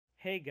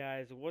Hey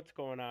guys, what's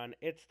going on?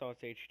 It's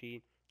Thoughts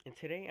HD, and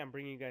today I'm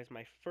bringing you guys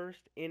my first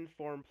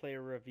informed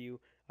player review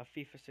of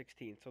FIFA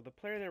 16. So the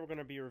player that we're going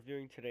to be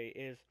reviewing today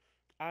is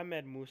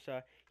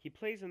Musa. He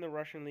plays in the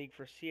Russian league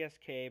for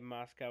CSKA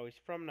Moscow. He's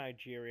from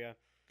Nigeria.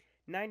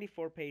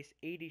 94 pace,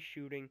 80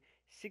 shooting,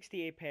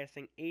 68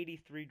 passing,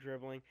 83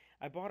 dribbling.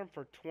 I bought him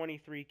for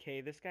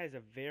 23K. This guy's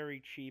a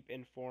very cheap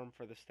inform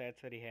for the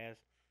stats that he has.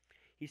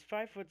 He's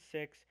 5'6",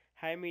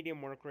 high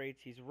medium work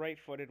rates. He's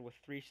right-footed with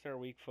 3-star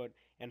weak foot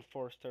and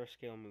 4-star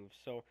skill moves.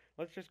 So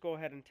let's just go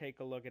ahead and take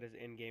a look at his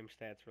in-game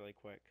stats really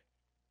quick.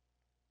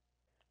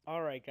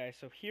 Alright guys,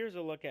 so here's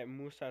a look at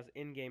Musa's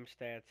in-game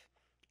stats.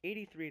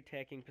 83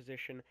 attacking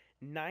position,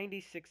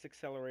 96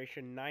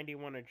 acceleration,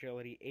 91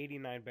 agility,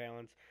 89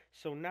 balance.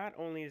 So not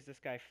only is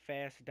this guy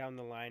fast down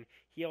the line,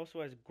 he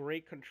also has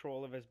great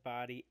control of his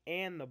body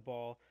and the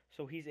ball,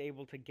 so he's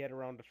able to get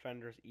around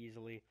defenders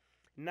easily.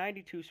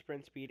 92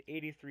 sprint speed,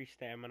 83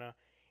 stamina,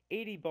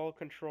 80 ball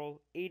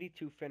control,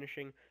 82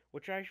 finishing,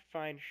 which I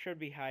find should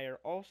be higher.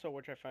 Also,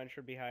 which I find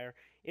should be higher,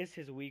 is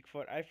his weak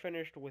foot. I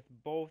finished with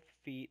both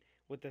feet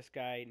with this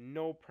guy,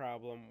 no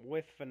problem.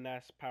 With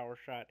finesse, power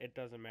shot, it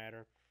doesn't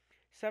matter.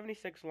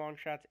 76 long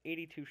shots,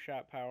 82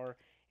 shot power,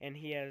 and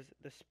he has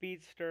the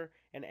speedster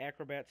and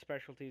acrobat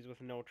specialties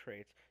with no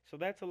traits. So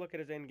that's a look at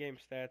his in-game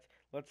stats.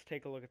 Let's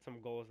take a look at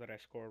some goals that I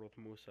scored with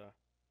Musa.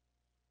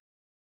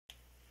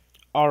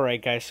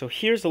 Alright guys, so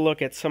here's a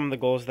look at some of the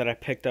goals that I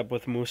picked up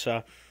with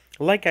Musa.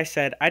 Like I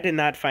said, I did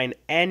not find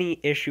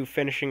any issue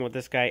finishing with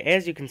this guy.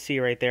 As you can see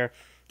right there,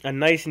 a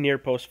nice near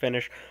post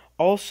finish.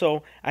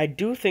 Also, I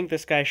do think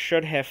this guy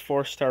should have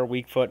 4-star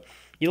weak foot.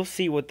 You'll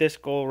see with this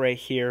goal right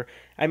here,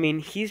 I mean,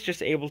 he's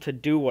just able to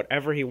do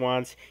whatever he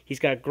wants. He's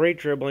got great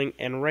dribbling,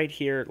 and right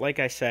here, like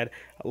I said,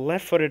 a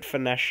left-footed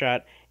finesse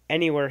shot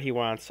anywhere he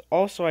wants.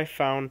 Also, I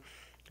found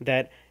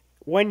that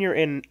when you're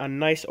in a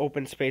nice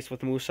open space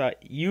with Musa,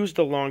 use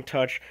the long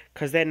touch,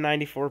 because that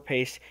 94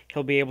 pace,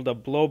 he'll be able to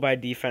blow by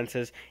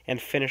defenses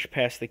and finish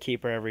past the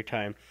keeper every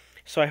time.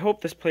 So I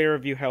hope this player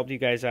review helped you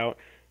guys out.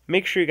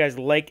 Make sure you guys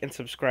like and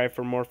subscribe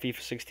for more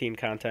FIFA 16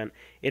 content.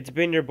 It's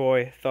been your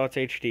boy, Thoughts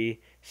HD,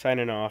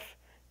 signing off.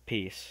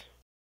 Peace.